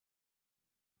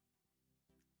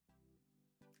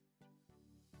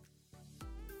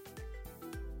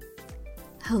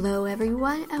Hello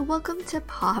everyone and welcome to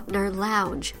Pop Nerd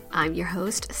Lounge. I'm your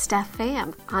host, Steph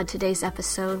Pham. On today's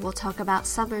episode, we'll talk about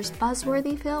summer's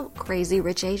buzzworthy film, Crazy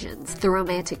Rich Asians. The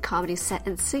romantic comedy set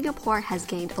in Singapore has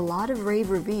gained a lot of rave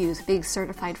reviews, being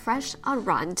certified fresh on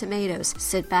Rotten Tomatoes.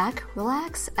 Sit back,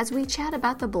 relax, as we chat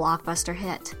about the blockbuster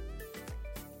hit.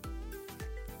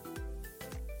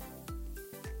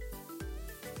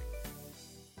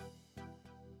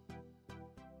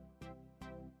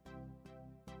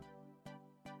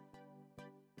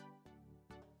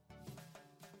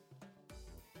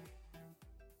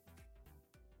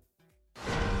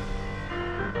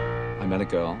 I met a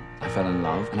girl, I fell in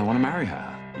love, and I want to marry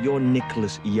her. You're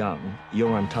Nicholas Young.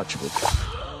 You're untouchable.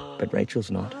 But Rachel's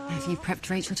not. Have you prepped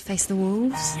Rachel to face the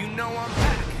wolves? You know I'm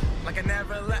back, like I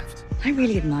never left. I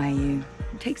really admire you.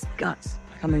 It takes guts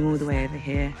coming all the way over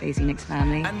here, facing Nick's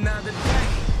family. Another day,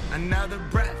 another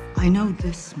breath. I know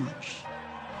this much.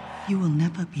 You will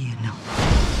never be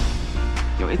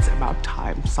enough. Yo, it's about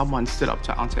time someone stood up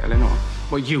to Auntie Eleanor.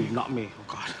 Well, you, not me. Oh,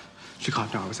 God. She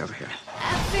can't know I was ever here.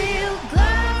 I feel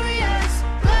glorious,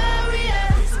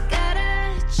 glorious. Got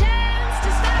a chance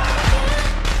to start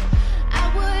again.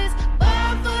 I was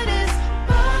born for this,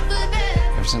 born for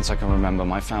this. Ever since I can remember,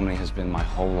 my family has been my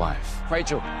whole life.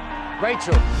 Rachel!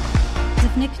 Rachel!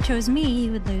 If Nick chose me, he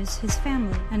would lose his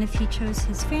family. And if he chose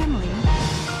his family,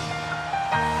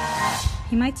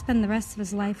 he might spend the rest of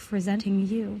his life resenting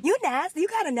you. You nasty. You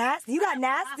kind of nasty. You got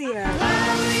nastier.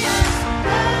 Glorious,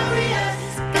 glorious.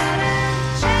 Got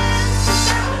a chance to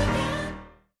start again.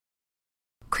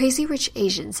 Crazy Rich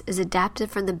Asians is adapted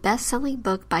from the best-selling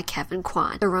book by Kevin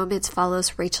Kwan. The romance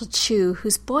follows Rachel Chu,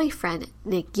 whose boyfriend,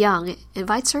 Nick Young,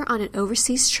 invites her on an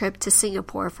overseas trip to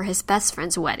Singapore for his best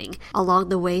friend's wedding. Along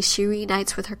the way, she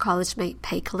reunites with her college mate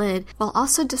Peik Lin, while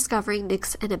also discovering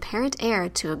Nick's an apparent heir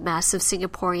to a massive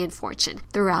Singaporean fortune.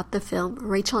 Throughout the film,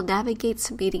 Rachel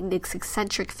navigates meeting Nick's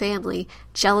eccentric family,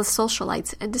 jealous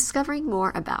socialites, and discovering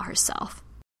more about herself.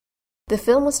 The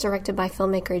film was directed by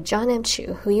filmmaker John M.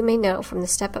 Chu, who you may know from the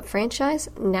Step Up franchise,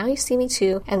 Now You See Me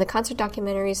Too, and the concert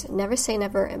documentaries Never Say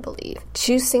Never and Believe.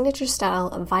 Chu's signature style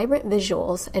of vibrant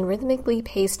visuals and rhythmically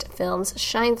paced films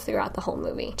shine throughout the whole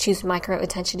movie. Chu's micro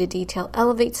attention to detail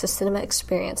elevates the cinema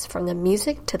experience, from the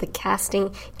music to the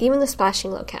casting, even the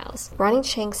splashing locales. Ronnie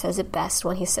Chang says it best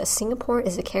when he says Singapore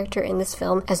is a character in this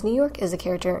film as New York is a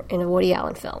character in a Woody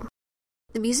Allen film.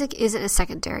 The music isn't a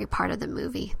secondary part of the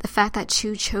movie. The fact that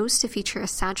Chu chose to feature a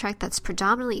soundtrack that's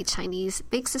predominantly Chinese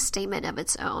makes a statement of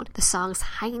its own. The songs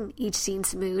heighten each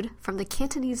scene's mood, from the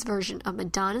Cantonese version of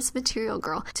Madonna's Material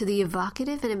Girl to the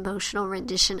evocative and emotional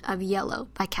rendition of Yellow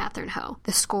by Catherine Ho.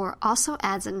 The score also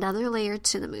adds another layer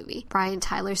to the movie. Brian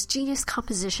Tyler's genius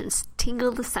compositions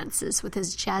tingle the senses with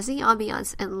his jazzy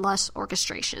ambiance and lush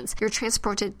orchestrations. You're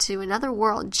transported to another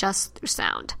world just through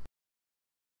sound.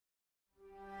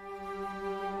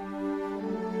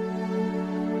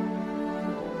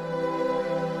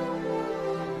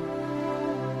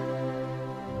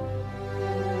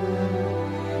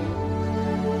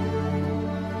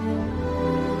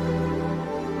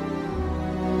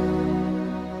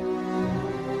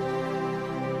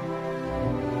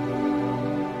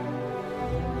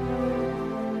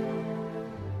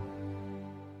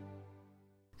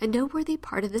 A noteworthy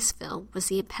part of this film was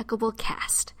the impeccable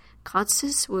cast.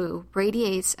 Constance Wu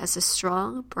radiates as a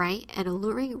strong, bright, and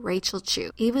alluring Rachel Chu.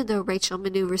 Even though Rachel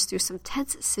maneuvers through some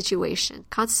tense situations,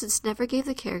 Constance never gave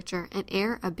the character an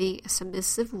air of being a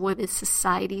submissive woman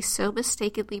society so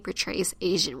mistakenly portrays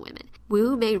Asian women.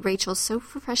 Wu made Rachel so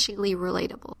refreshingly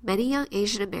relatable. Many young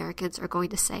Asian Americans are going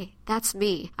to say, "That's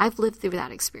me. I've lived through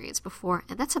that experience before,"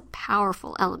 and that's a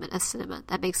powerful element of cinema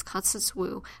that makes Constance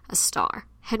Wu a star.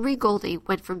 Henry Golding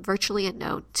went from virtually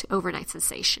unknown to overnight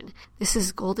sensation. This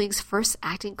is Golding's first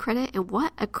acting credit, and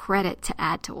what a credit to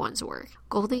add to one's work.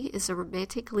 Golding is a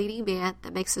romantic leading man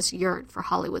that makes us yearn for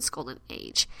Hollywood's golden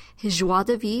age. His joie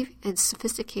de vivre and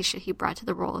sophistication he brought to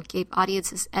the role gave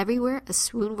audiences everywhere a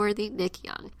swoon-worthy Nick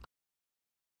Young.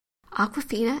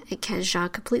 Awkwafina and Ken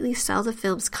Jeong completely sell the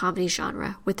film's comedy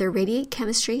genre with their radiant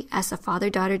chemistry as the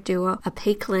father-daughter duo of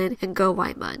Peik Lin and Go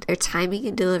Wai-mun. Their timing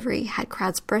and delivery had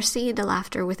crowds bursting into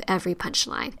laughter with every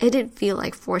punchline. It didn't feel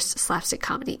like forced slapstick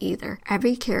comedy either.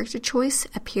 Every character choice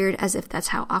appeared as if that's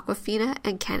how Awkwafina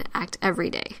and Ken act every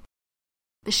day.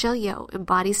 Michelle Yeoh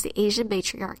embodies the Asian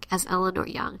matriarch as Eleanor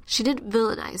Young. She didn't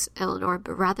villainize Eleanor,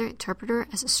 but rather interpret her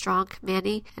as a strong,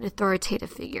 commanding, and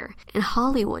authoritative figure. In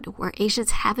Hollywood, where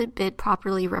Asians haven't been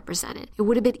properly represented, it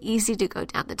would have been easy to go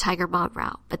down the Tiger Mom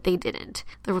route, but they didn't.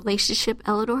 The relationship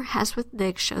Eleanor has with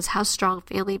Nick shows how strong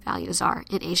family values are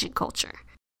in Asian culture.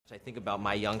 I think about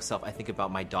my young self. I think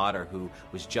about my daughter who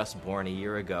was just born a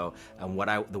year ago and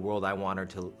the world I want her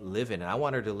to live in. And I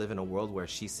want her to live in a world where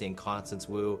she's seeing Constance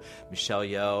Wu, Michelle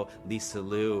Yeoh, Lisa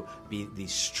Liu be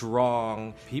these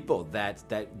strong people that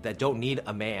don't need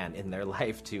a man in their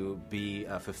life to be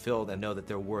fulfilled and know that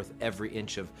they're worth every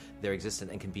inch of their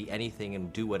existence and can be anything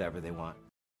and do whatever they want.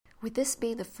 With this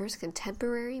being the first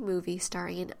contemporary movie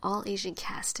starring an all-Asian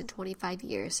cast in 25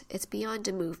 years, it's beyond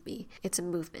a movie, it's a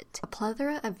movement. A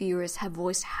plethora of viewers have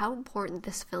voiced how important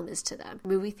this film is to them.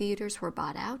 Movie theaters were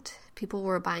bought out, people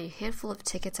were buying a handful of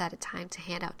tickets at a time to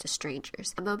hand out to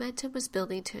strangers. A momentum was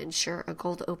building to ensure a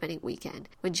gold opening weekend.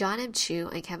 When John M.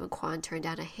 Chu and Kevin Kwan turned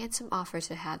down a handsome offer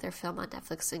to have their film on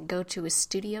Netflix and go to a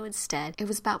studio instead, it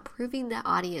was about proving that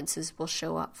audiences will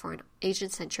show up for an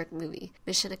Asian-centric movie.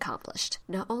 Mission accomplished.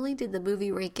 Not only did the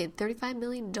movie rake in $35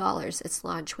 million its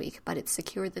launch week, but it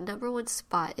secured the #1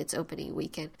 spot its opening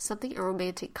weekend, something a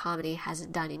romantic comedy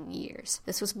hasn't done in years.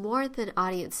 This was more than an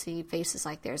audience seeing faces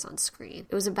like theirs on screen.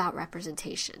 It was about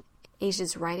representation.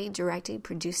 Asians writing, directing,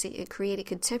 producing, and creating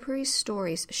contemporary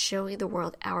stories showing the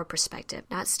world our perspective,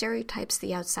 not stereotypes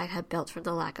the outside have built from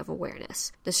the lack of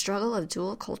awareness. The struggle of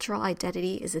dual cultural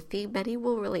identity is a theme many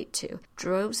will relate to.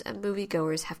 Droves of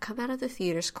moviegoers have come out of the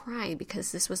theaters crying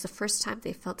because this was the first time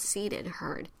they felt seen and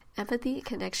heard. Empathy and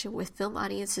connection with film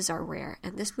audiences are rare,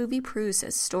 and this movie proves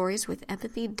that stories with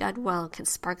empathy done well can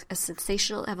spark a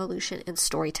sensational evolution in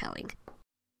storytelling.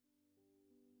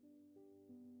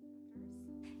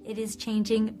 It is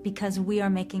changing because we are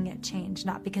making it change,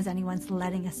 not because anyone's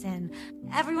letting us in.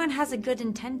 Everyone has a good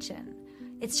intention.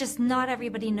 It's just not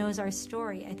everybody knows our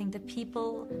story. I think the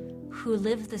people who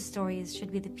live the stories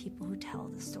should be the people who tell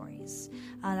the stories.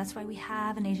 That's why we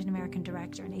have an Asian American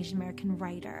director, an Asian American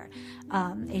writer,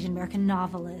 Asian American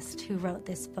novelist who wrote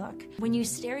this book. When you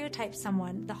stereotype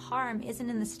someone, the harm isn't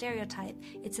in the stereotype,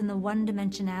 it's in the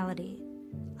one-dimensionality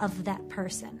of that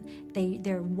person.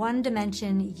 They're one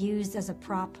dimension used as a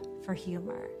prop for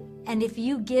humor. And if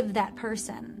you give that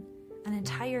person an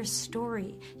entire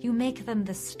story, you make them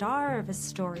the star of a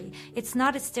story. It's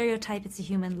not a stereotype, it's a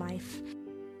human life.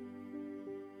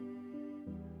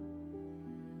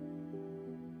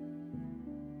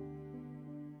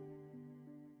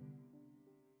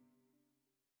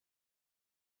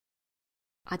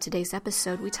 On today's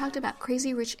episode, we talked about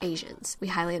Crazy Rich Asians. We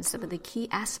highlighted some of the key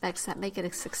aspects that make it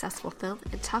a successful film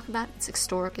and talk about its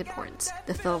historic importance.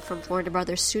 The film from Warner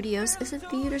Brothers Studios is in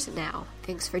theaters now.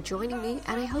 Thanks for joining me,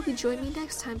 and I hope you join me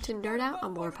next time to nerd out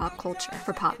on more pop culture.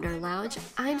 For Pop Nerd Lounge,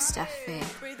 I'm Steph Fan.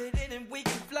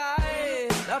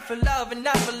 Not for love and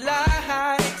not for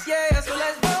lies. Yeah, so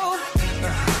let's go.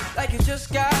 Like you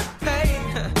just got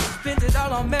paid. Spent it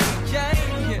all on Mary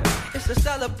Jane. It's a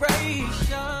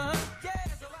celebration.